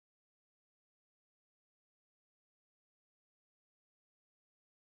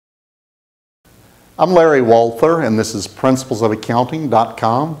I'm Larry Walther, and this is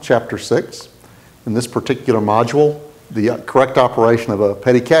principlesofaccounting.com, Chapter 6. In this particular module, the correct operation of a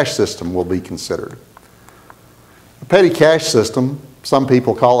petty cash system will be considered. A petty cash system, some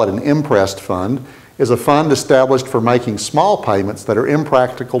people call it an imprest fund, is a fund established for making small payments that are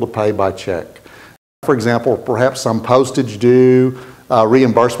impractical to pay by check. For example, perhaps some postage due,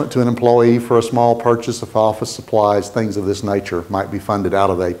 reimbursement to an employee for a small purchase of office supplies, things of this nature might be funded out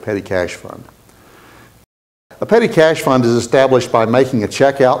of a petty cash fund. A petty cash fund is established by making a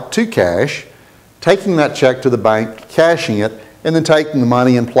check out to cash, taking that check to the bank, cashing it, and then taking the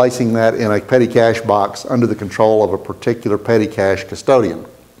money and placing that in a petty cash box under the control of a particular petty cash custodian.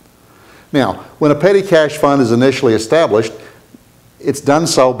 Now, when a petty cash fund is initially established, it's done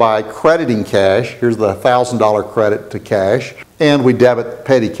so by crediting cash. Here's the $1,000 credit to cash, and we debit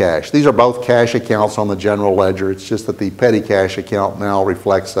petty cash. These are both cash accounts on the general ledger. It's just that the petty cash account now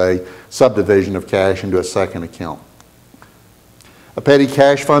reflects a subdivision of cash into a second account. A petty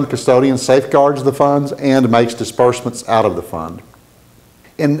cash fund custodian safeguards the funds and makes disbursements out of the fund.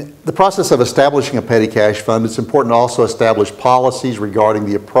 In the process of establishing a petty cash fund, it's important to also establish policies regarding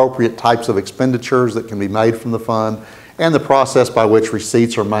the appropriate types of expenditures that can be made from the fund and the process by which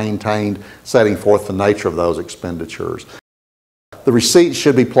receipts are maintained, setting forth the nature of those expenditures. The receipts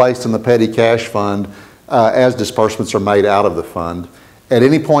should be placed in the petty cash fund as disbursements are made out of the fund. At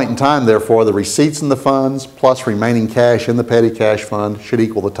any point in time, therefore, the receipts in the funds plus remaining cash in the petty cash fund should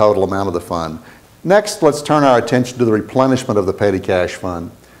equal the total amount of the fund. Next, let's turn our attention to the replenishment of the petty cash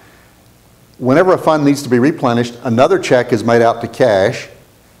fund. Whenever a fund needs to be replenished, another check is made out to cash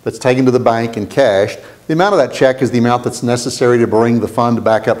that's taken to the bank and cashed. The amount of that check is the amount that's necessary to bring the fund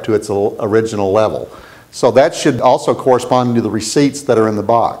back up to its original level. So that should also correspond to the receipts that are in the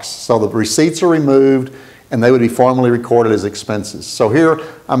box. So the receipts are removed and they would be formally recorded as expenses. So here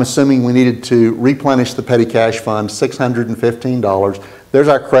I'm assuming we needed to replenish the petty cash fund, $615. There's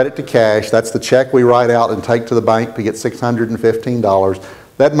our credit to cash. That's the check we write out and take to the bank to get $615.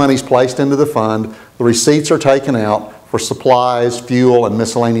 That money's placed into the fund. The receipts are taken out for supplies, fuel, and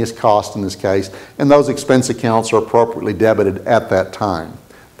miscellaneous costs in this case, and those expense accounts are appropriately debited at that time.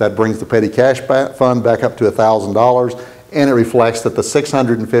 That brings the petty cash fund back up to $1,000, and it reflects that the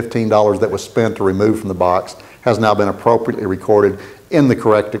 $615 that was spent or removed from the box has now been appropriately recorded in the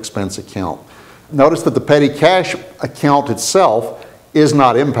correct expense account. Notice that the petty cash account itself is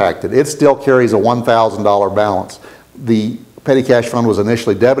not impacted. It still carries a $1,000 balance. The petty cash fund was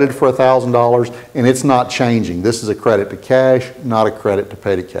initially debited for $1,000 and it's not changing. This is a credit to cash, not a credit to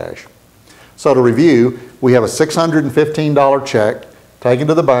petty cash. So to review, we have a $615 check taken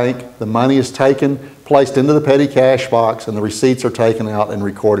to the bank, the money is taken, placed into the petty cash box, and the receipts are taken out and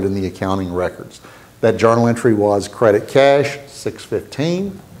recorded in the accounting records. That journal entry was credit cash,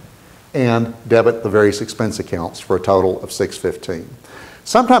 $615, and debit the various expense accounts for a total of $615.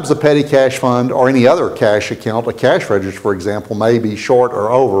 Sometimes the petty cash fund or any other cash account, a cash register for example, may be short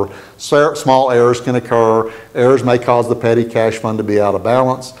or over. Small errors can occur. Errors may cause the petty cash fund to be out of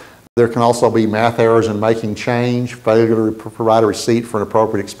balance. There can also be math errors in making change, failure to provide a receipt for an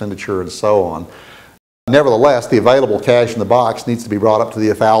appropriate expenditure, and so on. Nevertheless, the available cash in the box needs to be brought up to the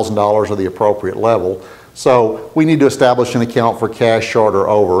 $1,000 or the appropriate level. So we need to establish an account for cash short or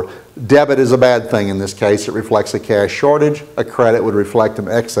over. Debit is a bad thing in this case. It reflects a cash shortage. A credit would reflect an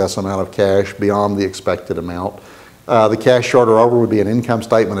excess amount of cash beyond the expected amount. The cash short or over would be an income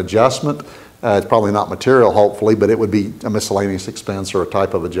statement adjustment. It's probably not material, hopefully, but it would be a miscellaneous expense or a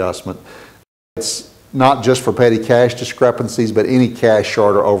type of adjustment. It's not just for petty cash discrepancies, but any cash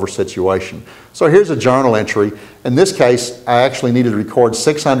short or over situation. So here's a journal entry. In this case, I actually needed to record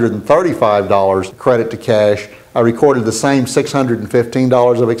 $635 credit to cash. I recorded the same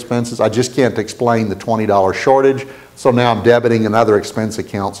 $615 of expenses. I just can't explain the $20 shortage. So now I'm debiting another expense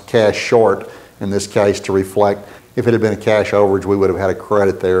account's cash short in this case to reflect. If it had been a cash overage, we would have had a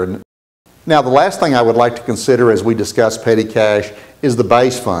credit there. Now, the last thing I would like to consider as we discuss petty cash is the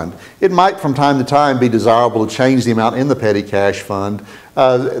base fund. It might from time to time be desirable to change the amount in the petty cash fund.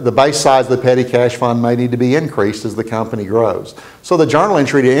 The base size of the petty cash fund may need to be increased as the company grows. So the journal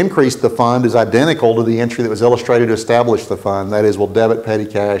entry to increase the fund is identical to the entry that was illustrated to establish the fund. That is, we'll debit petty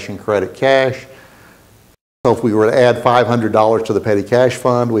cash and credit cash. So if we were to add $500 to the petty cash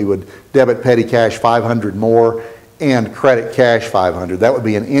fund, we would debit petty cash $500 more and credit cash $500. That would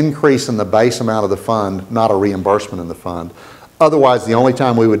be an increase in the base amount of the fund, not a reimbursement in the fund. Otherwise, the only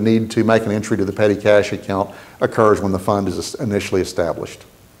time we would need to make an entry to the petty cash account occurs when the fund is initially established.